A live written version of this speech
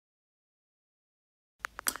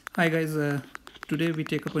Hi guys, today we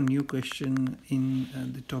take up a new question in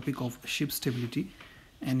the topic of ship stability,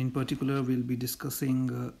 and in particular we'll be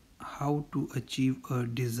discussing how to achieve a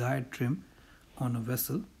desired trim on a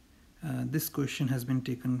vessel. This question has been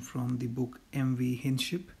taken from the book MV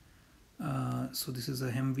Hindship. So this is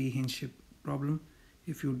a MV Hindship problem.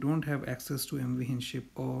 If you don't have access to MV Hindship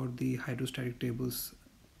or the hydrostatic tables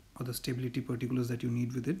or the stability particulars that you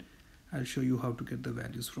need with it, I'll show you how to get the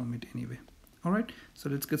values from it anyway. Alright, so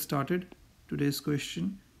let's get started. Today's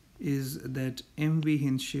question is that MV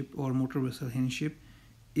Hindship or motor vessel Hindship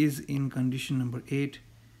is in condition number 8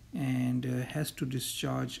 and has to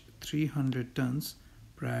discharge 300 tons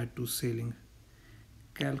prior to sailing.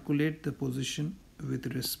 Calculate the position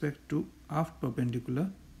with respect to aft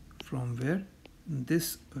perpendicular from where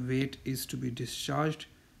this weight is to be discharged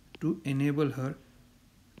to enable her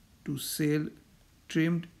to sail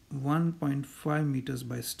trimmed 1.5 meters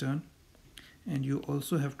by stern, and you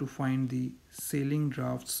also have to find the sailing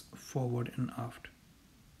drafts forward and aft.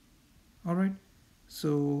 Alright,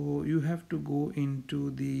 so you have to go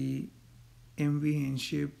into the MV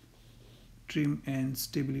Hindship trim and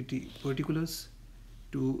stability particulars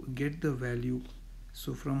to get the value.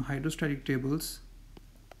 So from hydrostatic tables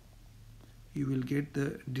you will get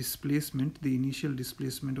the displacement, the initial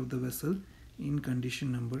displacement of the vessel in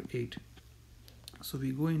condition number 8. So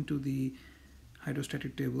we go into the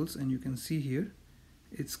hydrostatic tables and you can see here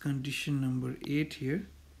it's condition number 8 here.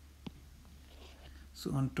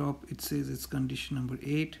 So on top it says it's condition number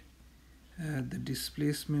 8. The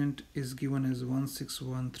displacement is given as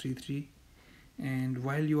 16133, and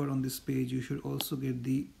while you are on this page you should also get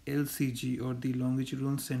the LCG or the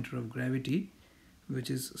longitudinal center of gravity, which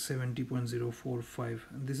is 70.045.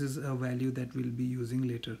 This is a value that we'll be using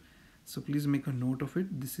later, so please make a note of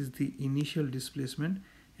it. This is the initial displacement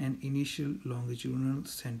and initial longitudinal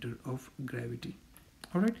center of gravity.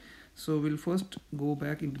 Alright, so we'll first go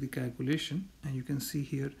back into the calculation, and you can see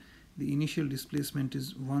here the initial displacement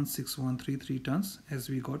is 16133 tons as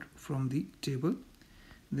we got from the table.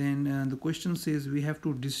 Then the question says we have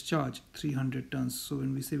to discharge 300 tons. So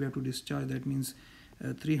when we say we have to discharge, that means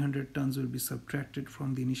 300 tons will be subtracted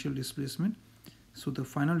from the initial displacement. So the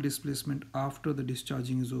final displacement after the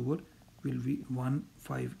discharging is over will be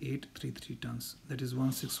 15833 tons. That is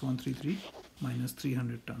 16133 minus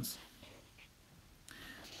 300 tons.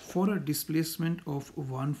 For a displacement of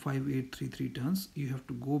 15833 tons, you have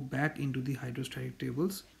to go back into the hydrostatic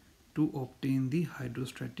tables to obtain the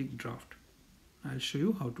hydrostatic draft. I'll show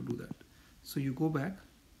you how to do that. So you go back,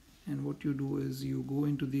 and what you do is you go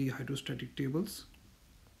into the hydrostatic tables,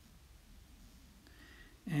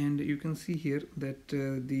 and you can see here that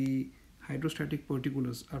the hydrostatic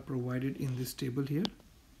particulars are provided in this table here.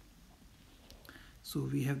 So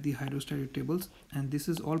we have the hydrostatic tables, and this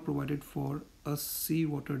is all provided for a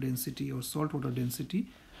seawater density or saltwater density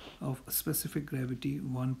of specific gravity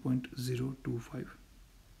 1.025.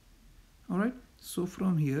 Alright, so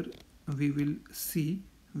from here we will see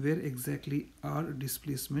where exactly our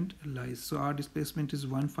displacement lies. So our displacement is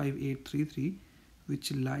 15833,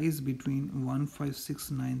 which lies between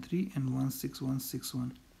 15693 and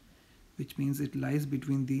 16161, which means it lies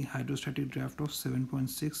between the hydrostatic draft of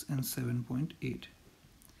 7.6 and 7.8.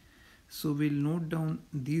 So we'll note down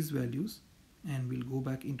these values and we'll go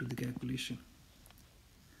back into the calculation.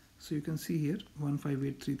 So you can see here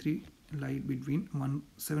 15833 lie between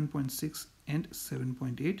 7.6 and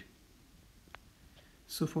 7.8.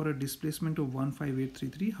 So for a displacement of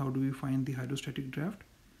 15833, how do we find the hydrostatic draft?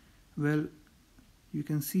 Well, you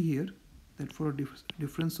can see here that for a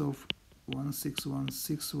difference of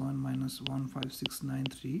 16161 minus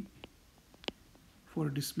 15693, for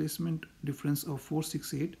a displacement difference of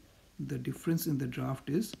 468, the difference in the draft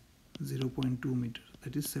is 0.2 meters,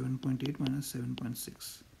 that is 7.8 minus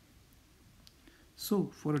 7.6. So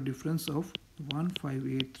for a difference of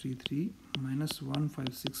 15833 minus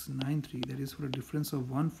 15693, that is for a difference of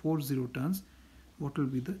 140 tons, what will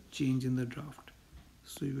be the change in the draft?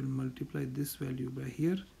 So you will multiply this value by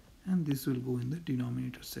here, and this will go in the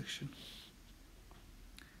denominator section,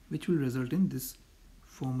 which will result in this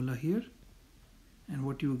formula here, and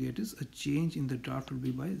what you get is a change in the draft will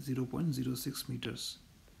be by 0.06 meters.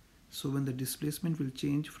 So when the displacement will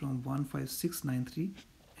change from 15693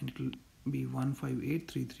 and it will be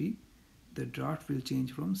 15833, the draft will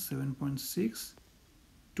change from 7.6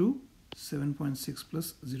 to 7.6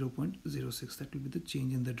 plus 0.06. That will be the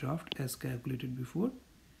change in the draft as calculated before,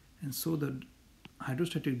 and so the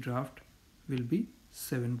hydrostatic draft will be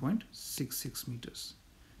 7.66 meters.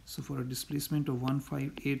 So for a displacement of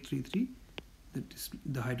 15833,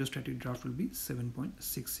 the hydrostatic draft will be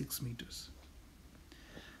 7.66 meters.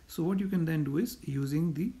 So what you can then do is,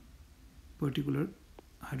 using the particular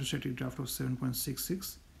hydrostatic draft of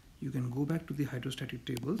 7.66, you can go back to the hydrostatic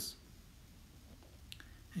tables,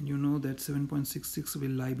 and you know that 7.66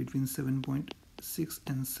 will lie between 7.6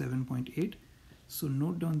 and 7.8. So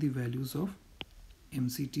note down the values of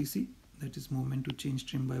MCTC, that is moment to change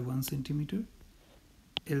trim by 1 centimeter,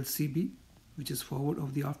 LCB, which is forward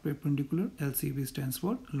of the aft perpendicular. LCB stands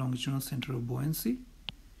for longitudinal center of buoyancy.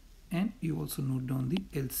 And you also note down the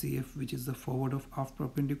LCF, which is the forward of aft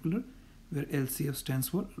perpendicular, where LCF stands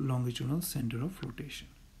for longitudinal center of flotation.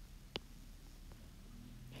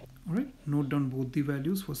 Alright, note down both the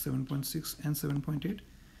values for 7.6 and 7.8.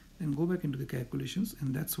 Then go back into the calculations,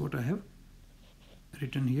 and that's what I have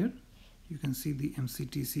written here. You can see the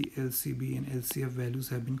MCTC, LCB and LCF values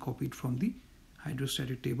have been copied from the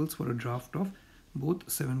hydrostatic tables for a draft of both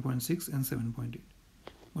 7.6 and 7.8.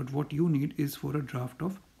 But what you need is for a draft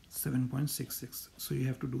of 7.66. So you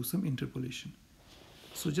have to do some interpolation.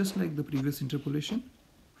 So just like the previous interpolation,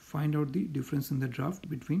 find out the difference in the draft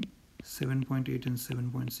between 7.8 and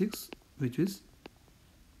 7.6, which is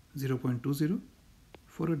 0.20.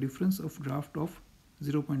 For a difference of draft of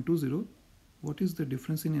 0.20, what is the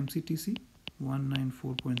difference in MCTC?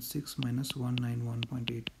 194.6 minus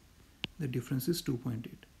 191.8. The difference is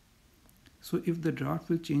 2.8. So if the draft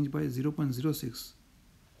will change by 0.06,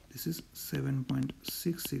 this is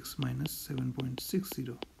 7.66 minus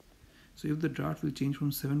 7.60. So if the draft will change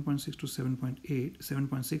from 7.6 to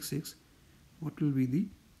 7.66, what will be the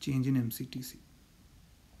change in MCTC?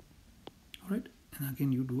 Alright, and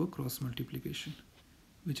again you do a cross multiplication,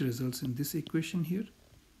 which results in this equation here,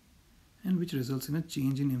 and which results in a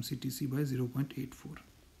change in MCTC by 0.84.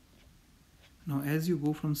 Now as you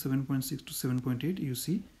go from 7.6 to 7.8, you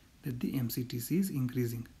see that the MCTC is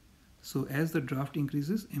increasing. So as the draft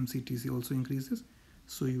increases, MCTC also increases.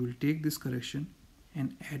 So you will take this correction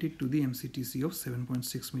and add it to the MCTC of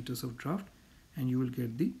 7.6 meters of draft, and you will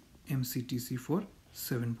get the MCTC for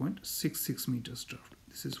 7.66 meters draft.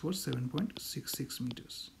 This is for 7.66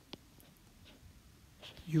 meters.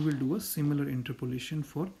 You will do a similar interpolation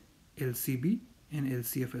for LCB and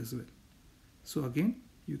LCF as well. So again,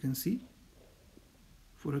 you can see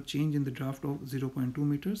for a change in the draft of 0.2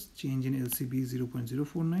 meters, change in LCB is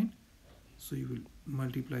 0.049. So you will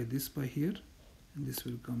multiply this by here, and this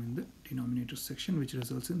will come in the denominator section, which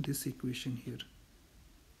results in this equation here.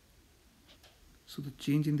 So the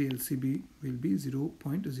change in the LCB will be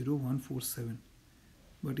 0.0147.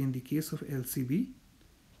 But in the case of LCB,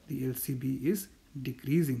 the LCB is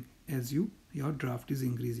decreasing as your draft is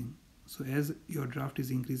increasing. So as your draft is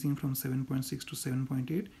increasing from 7.6 to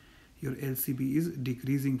 7.8, your LCB is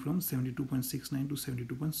decreasing from 72.69 to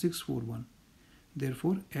 72.641.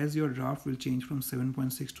 Therefore, as your draft will change from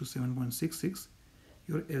 7.6 to 7.66,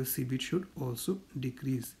 your LCB should also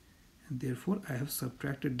decrease. And therefore, I have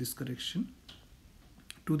subtracted this correction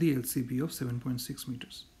to the LCB of 7.6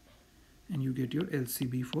 meters. And you get your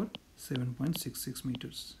LCB for 7.66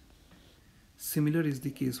 meters. Similar is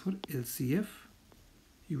the case for LCF.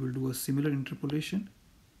 You will do a similar interpolation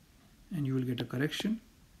and you will get a correction.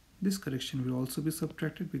 This correction will also be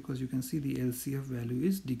subtracted because you can see the LCF value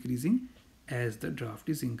is decreasing as the draft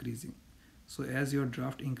is increasing. So as your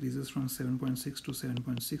draft increases from 7.6 to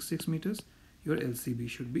 7.66 meters, your LCB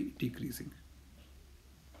should be decreasing.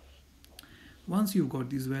 Once you've got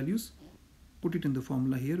these values, put it in the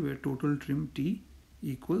formula here, where total trim T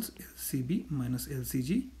equals LCB minus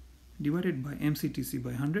LCG divided by MCTC by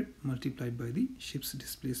 100 multiplied by the ship's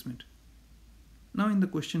displacement. Now in the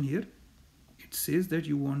question here, it says that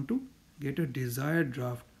you want to get a desired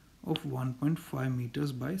draft of 1.5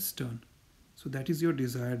 meters by stern. So that is your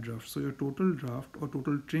desired draft. So your total draft or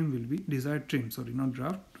total trim will be desired trim, sorry, not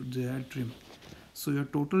draft, desired trim. So your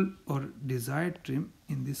total or desired trim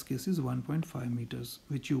in this case is 1.5 meters,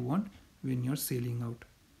 which you want when you're sailing out.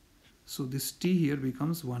 So this T here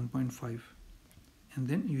becomes 1.5, and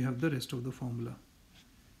then you have the rest of the formula.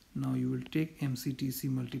 Now you will take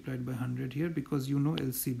MCTC multiplied by 100 here, because you know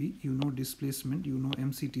LCB, you know displacement, you know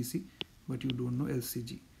MCTC, but you don't know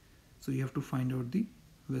LCG. So you have to find out the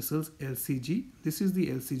vessel's LCG. This is the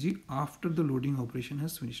LCG after the loading operation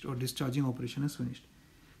has finished or discharging operation has finished.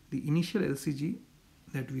 The initial LCG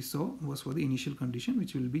that we saw was for the initial condition,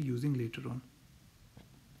 which we'll be using later on.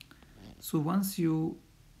 So once you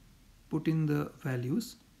put in the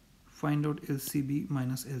values, find out LCB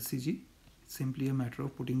minus LCG. It's simply a matter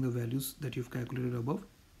of putting the values that you've calculated above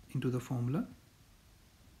into the formula.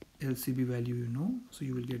 LCB value you know, so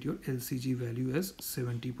you will get your LCG value as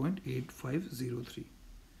 70.8503.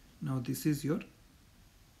 Now this is your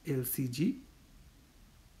LCG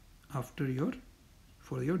after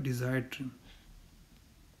for your desired trim.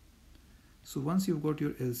 So once you've got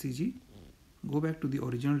your LCG, go back to the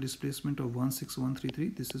original displacement of 16133.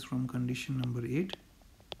 This is from condition number 8.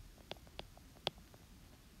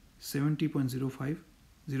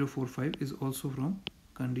 70.05045 is also from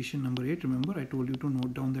condition number 8. Remember, I told you to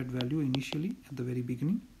note down that value initially at the very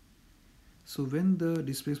beginning. So when the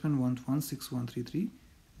displacement was 16133,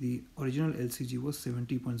 the original LCG was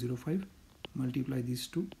 70.05. Multiply these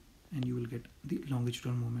two and you will get the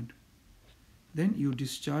longitudinal moment. Then you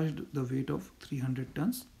discharged the weight of 300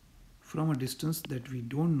 tons from a distance that we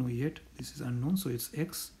don't know yet. This is unknown, so it's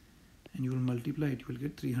x, and you will multiply it, you will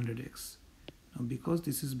get 300x. Now because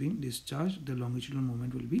this is being discharged, the longitudinal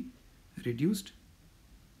moment will be reduced,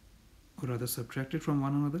 or rather subtracted from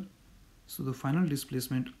one another. So the final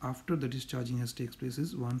displacement after the discharging has takes place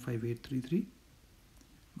is 15833.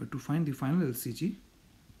 But to find the final LCG,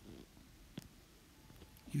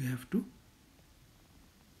 you have to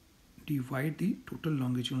divide the total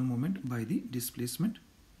longitudinal moment by the displacement.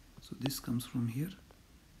 So this comes from here,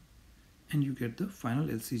 and you get the final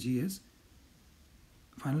LCG as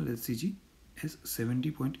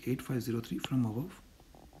 70.8503 from above.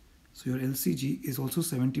 So your LCG is also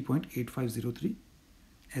 70.8503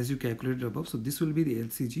 as you calculated above. So this will be the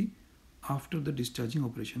LCG after the discharging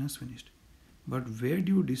operation is finished. But where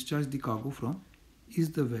do you discharge the cargo from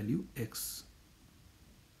is the value x.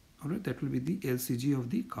 Alright, that will be the LCG of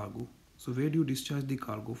the cargo. So where do you discharge the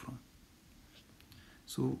cargo from?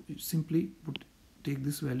 So you simply take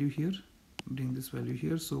this value here, bring this value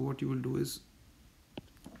here. So what you will do is,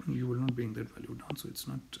 you will not bring that value down, so it's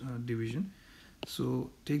not division.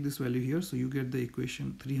 So take this value here, so you get the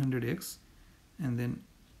equation 300x and then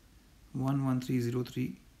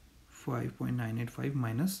 113,035.985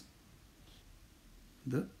 minus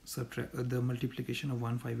the multiplication of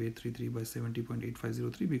 15833 by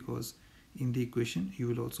 70.8503, because in the equation you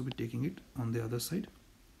will also be taking it on the other side.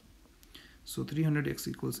 So 300x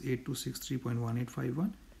equals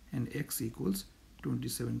 8263.1851 and x equals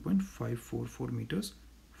 27.544 meters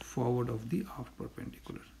forward of the aft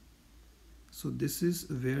perpendicular. So this is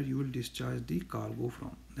where you will discharge the cargo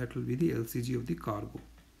from. That will be the LCG of the cargo.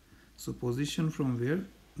 So position from where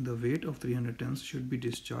the weight of 300 tons should be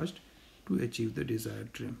discharged to achieve the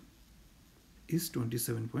desired trim is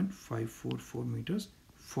 27.544 meters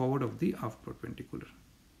forward of the aft perpendicular.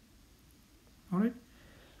 Alright.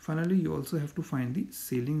 Finally, you also have to find the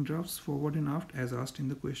sailing drafts forward and aft as asked in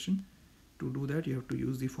the question. To do that, you have to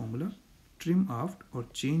use the formula trim aft, or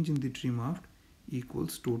change in the trim aft,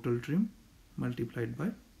 equals total trim multiplied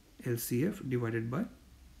by LCF divided by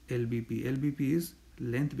LBP. LBP is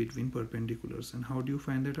length between perpendiculars. And how do you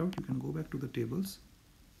find that out? You can go back to the tables.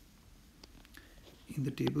 In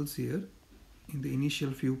the tables here, in the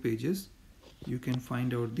initial few pages, you can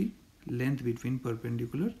find out the length between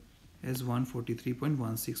perpendicular as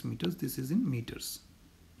 143.16 meters. This is in meters.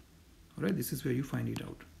 Alright, this is where you find it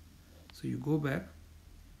out. So you go back,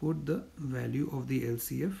 put the value of the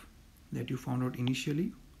LCF that you found out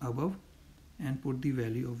initially above, and put the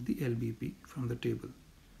value of the LBP from the table.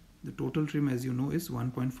 The total trim, as you know, is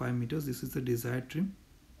 1.5 meters. This is the desired trim,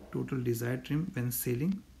 total desired trim when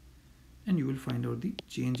sailing, and you will find out the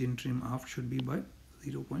change in trim aft should be by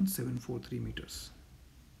 0.743 meters.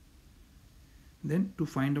 Then to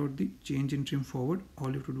find out the change in trim forward, all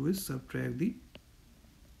you have to do is subtract the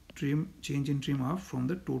change in trim aft from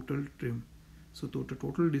the total trim. So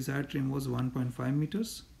total desired trim was 1.5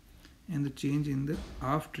 meters and the change in the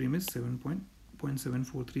aft trim is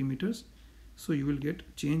 0.743 meters. So you will get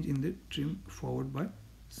change in the trim forward by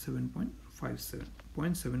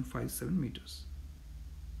 0.757 meters.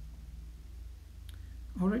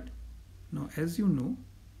 Alright, now as you know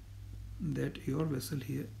that your vessel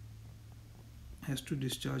here has to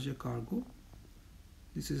discharge a cargo.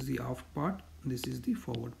 This is the aft part, this is the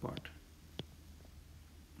forward part,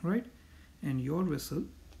 right? And your vessel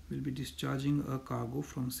will be discharging a cargo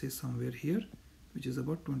from, say, somewhere here, which is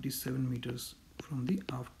about 27 meters from the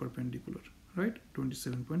aft perpendicular, right?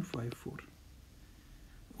 27.54.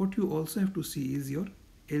 What you also have to see is your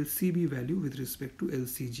LCB value with respect to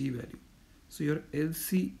LCG value. So your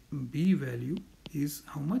LCB value is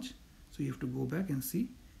how much? So you have to go back and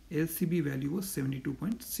see. LCB value was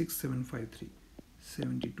 72.6753.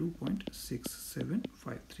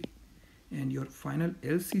 72.6753. And your final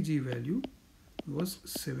LCG value was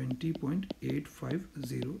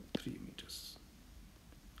 70.8503 meters.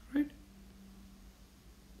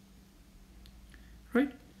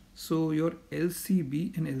 Right? So your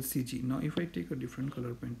LCB and LCG. Now if I take a different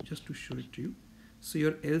color pen just to show it to you. So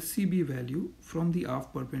your LCB value from the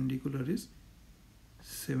aft perpendicular is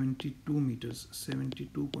 72 meters,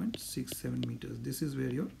 72.67 meters. This is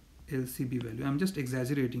where your LCB value. I'm just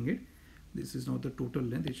exaggerating it, This is not the total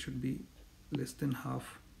length, it should be less than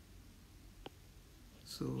half.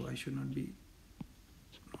 So I should not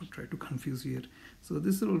try to confuse here. So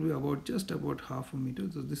this will be about just about half a meter.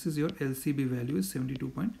 So this is your LCB value is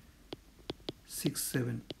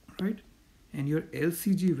 72.67, right? And your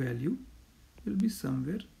LCG value will be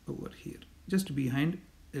somewhere over here, just behind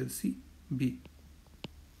LCB,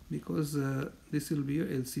 because this will be your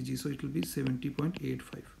LCG, so it will be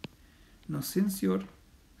 70.85. Now since your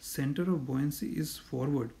center of buoyancy is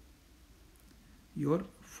forward, your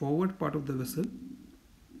forward part of the vessel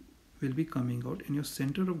will be coming out, and your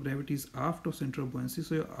center of gravity is aft of center of buoyancy,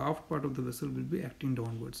 so your aft part of the vessel will be acting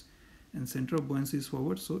downwards, and center of buoyancy is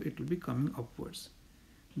forward, so it will be coming upwards.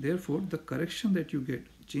 Therefore the correction that you get,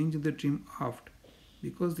 change in the trim aft,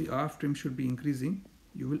 because the aft trim should be increasing,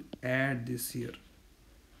 you will add this here.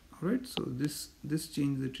 Alright, so this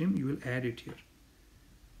change the trim, you will add it here.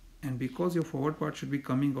 And because your forward part should be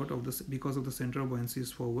coming out of this, because of the center of buoyancy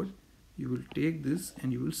is forward, you will take this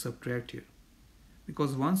and you will subtract here.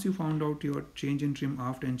 Because once you found out your change in trim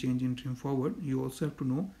aft and change in trim forward, you also have to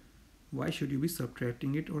know why should you be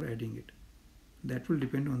subtracting it or adding it. That will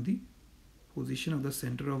depend on the position of the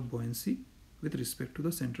center of buoyancy with respect to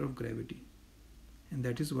the center of gravity. And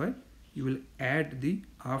that is why you will add the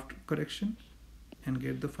aft correction and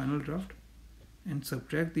get the final draft, and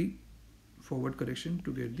subtract the forward correction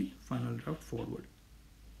to get the final draft forward.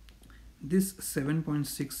 This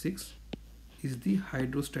 7.66 is the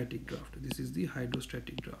hydrostatic draft. This is the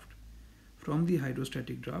hydrostatic draft. From the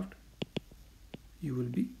hydrostatic draft, you will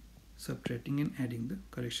be subtracting and adding the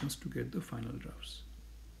corrections to get the final drafts.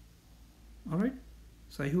 Alright,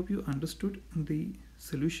 so I hope you understood the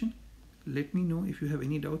solution. Let me know if you have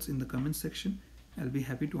any doubts in the comment section. I'll be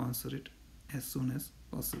happy to answer it as soon as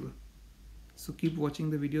possible. So keep watching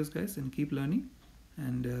the videos, guys, and keep learning,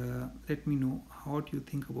 and let me know how do you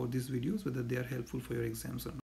think about these videos, whether they are helpful for your exams or not.